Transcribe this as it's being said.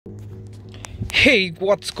Hey,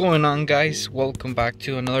 what's going on, guys? Welcome back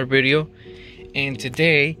to another video, and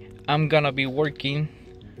today I'm gonna be working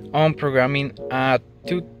on programming a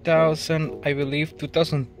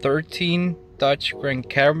 2013 Dodge Grand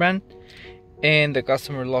Caravan, and the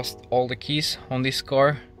customer lost all the keys on this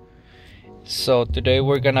car. So today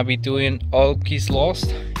we're gonna be doing all keys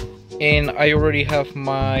lost, and I already have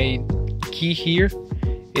my key here.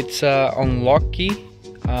 It's a unlock key.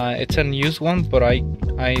 It's an unused one, but I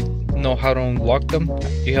know how to unlock them.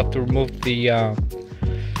 You have to remove the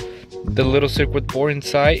little circuit board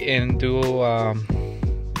inside and do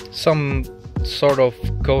some sort of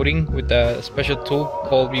coating with a special tool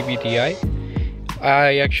called BBDI.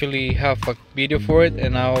 I actually have a video for it,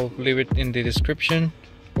 and I'll leave it in the description,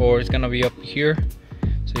 or it's gonna be up here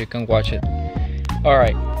so you can watch it.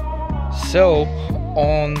 Alright, so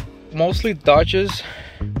on mostly Dodges,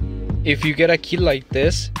 if you get a key like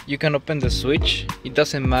this, you can open the switch. It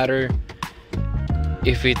doesn't matter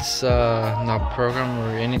if it's not programmed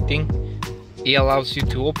or anything. It allows you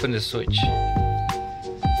to open the switch,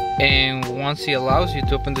 and once it allows you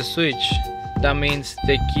to open the switch, that means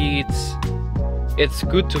the key it's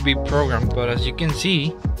good to be programmed. But as you can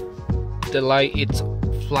see, the light it's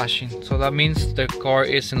flashing, so that means the car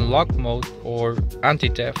is in lock mode or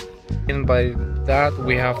anti-theft, and by that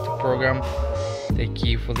we have to program the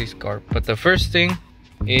key for this car. But the first thing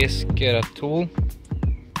is get a tool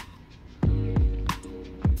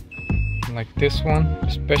like this one.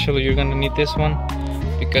 Especially you're gonna need this one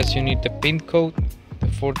because you need the pin code, the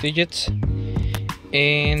 4 digits,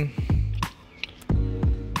 and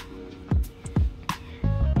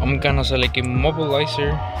I'm gonna select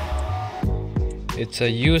immobilizer. It's a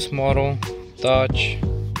used model Dodge,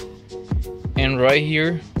 and right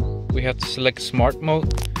here we have to select smart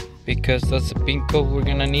mode because that's the pin code we're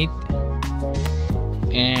gonna need,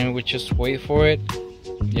 and we just wait for it.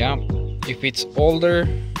 Yeah, if it's older,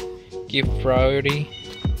 give priority.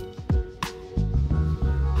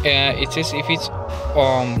 It says if it's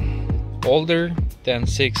older than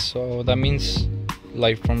 6, so that means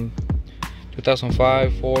like from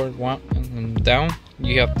 2005, 4, 1 and down,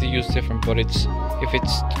 you have to use different. But if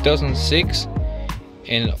it's 2006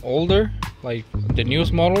 and older, like the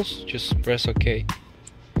newest models, just press OK,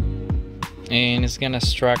 and it's gonna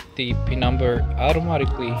extract the pin number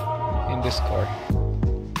automatically in this car.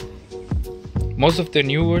 Most of the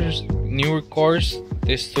newer cars,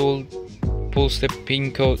 this tool pulls the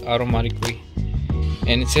pin code automatically,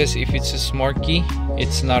 and it says if it's a smart key.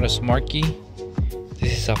 It's not a smart key,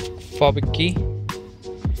 this is a fob key.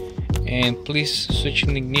 And please switch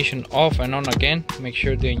the ignition off and on again. Make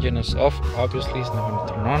sure the engine is off. Obviously it's not going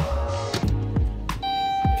to turn on,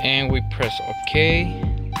 and we press OK.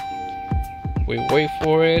 We wait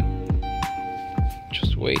for it.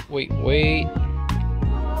 Just wait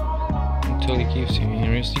until it gives you.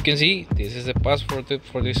 And as you can see, this is the password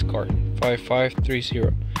for this car,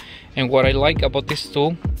 5530. And what I like about this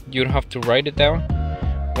tool, you don't have to write it down.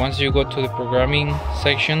 Once you go to the programming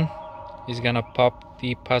section, it's gonna pop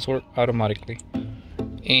the password automatically.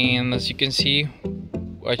 And as you can see,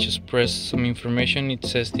 I just press some information. It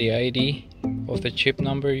says the ID of the chip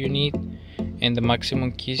number you need, and the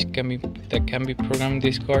maximum keys that can be programmed in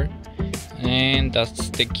this car, and that's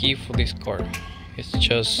the key for this car. It's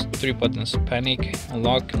just 3 buttons: panic,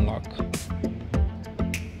 unlock, and lock.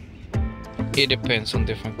 It depends on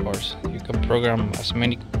different cars. You can program as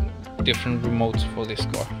many different remotes for this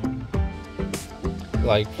car.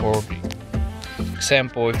 Like for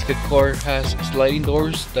example, if the car has sliding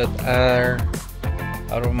doors that are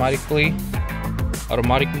automatic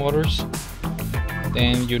motors,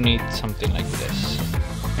 then you need something like this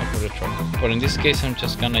for the truck. But in this case, I'm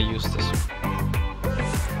just gonna use this one.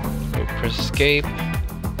 We'll press escape.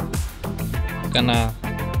 Gonna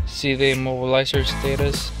see the immobilizer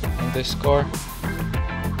status on this car.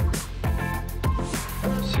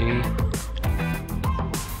 See,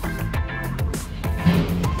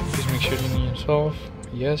 please make sure the engine is off.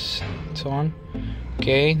 Yes, it's on.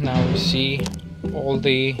 Okay, now we see all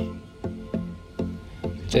the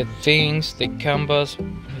things, the canvas.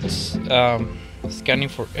 It's scanning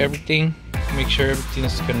for everything. Make sure everything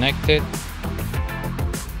is connected,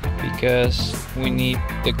 because we need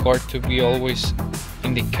the car to be always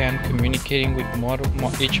in the CAN communicating with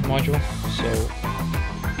each module. So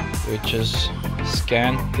we just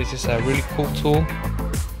scan. This is a really cool tool.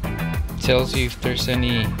 It tells you if there's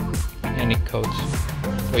any codes.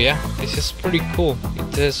 But yeah, this is pretty cool.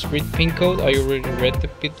 It says read pin code. I already read the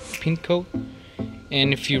pin code,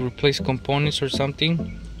 and if you replace components or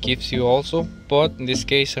something, gives you also. But in this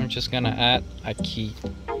case, I'm just gonna add a key.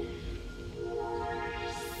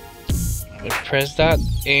 I press that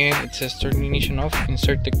and it says turn ignition off.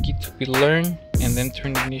 Insert the key to be learned and then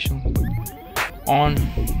turn ignition on.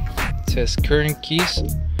 It says current keys.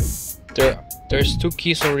 There's 2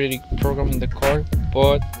 keys already programmed in the car,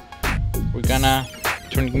 but we're gonna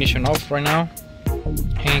turn ignition off right now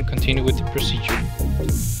and continue with the procedure.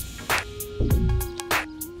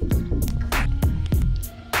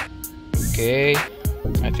 Okay,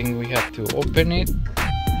 I think we have to open it,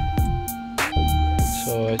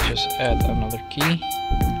 so I just add another key.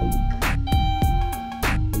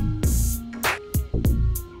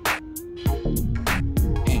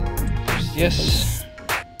 And press yes,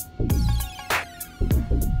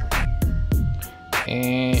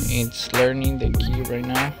 and it's learning the key right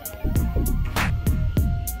now.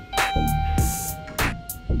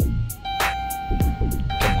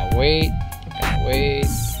 Gonna wait.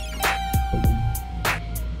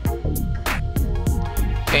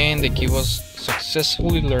 And the key was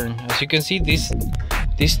successfully learned. As you can see,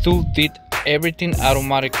 this tool did everything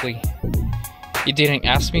automatically. It didn't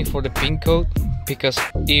ask me for the pin code because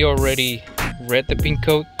it already read the pin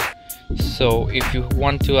code. So if you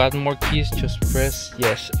want to add more keys, just press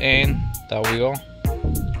yes, and there we go.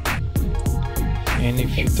 And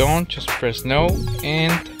if you don't, just press no,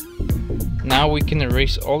 and now we can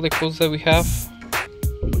erase all the codes that we have.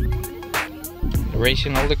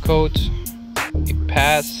 Erasing all the codes. It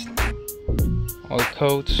passed all the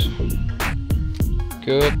codes.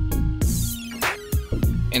 Good.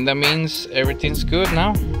 And that means everything's good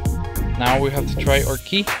now. Now we have to try our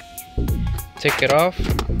key. Take it off.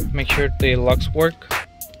 Make sure the locks work.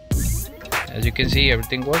 As you can see,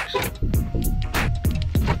 everything works.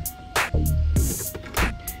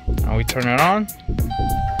 Now we turn it on.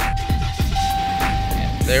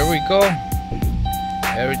 And there we go.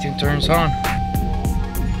 Everything turns on.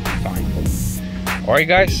 Alright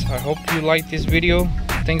guys, I hope you liked this video.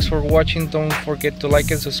 Thanks for watching. Don't forget to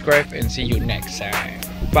like and subscribe, and see you next time.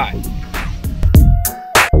 Bye.